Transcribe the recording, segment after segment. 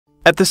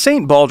At the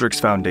St. Baldrick's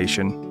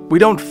Foundation, we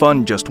don't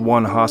fund just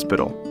one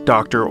hospital,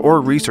 doctor, or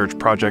research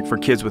project for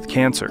kids with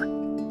cancer.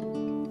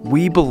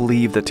 We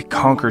believe that to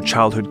conquer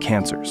childhood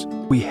cancers,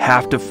 we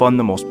have to fund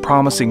the most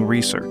promising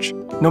research,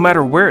 no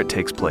matter where it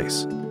takes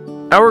place.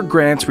 Our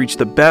grants reach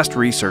the best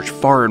research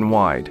far and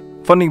wide,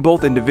 funding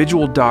both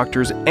individual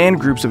doctors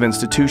and groups of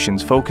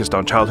institutions focused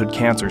on childhood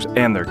cancers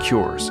and their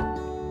cures.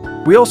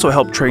 We also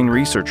help train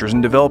researchers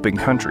in developing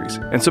countries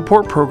and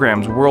support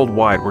programs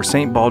worldwide where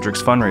St.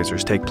 Baldrick's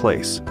fundraisers take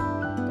place.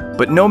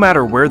 But no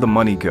matter where the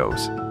money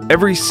goes,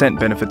 every cent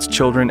benefits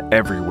children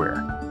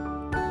everywhere.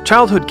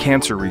 Childhood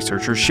cancer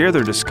researchers share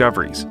their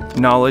discoveries,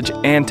 knowledge,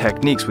 and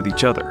techniques with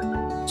each other,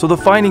 so the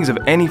findings of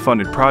any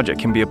funded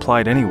project can be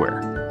applied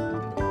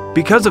anywhere.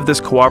 Because of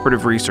this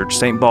cooperative research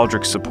St.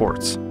 Baldrick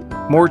supports,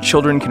 more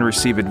children can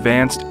receive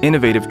advanced,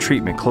 innovative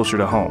treatment closer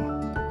to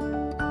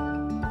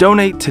home.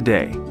 Donate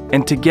today,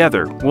 and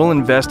together we'll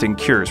invest in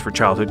cures for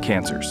childhood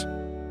cancers.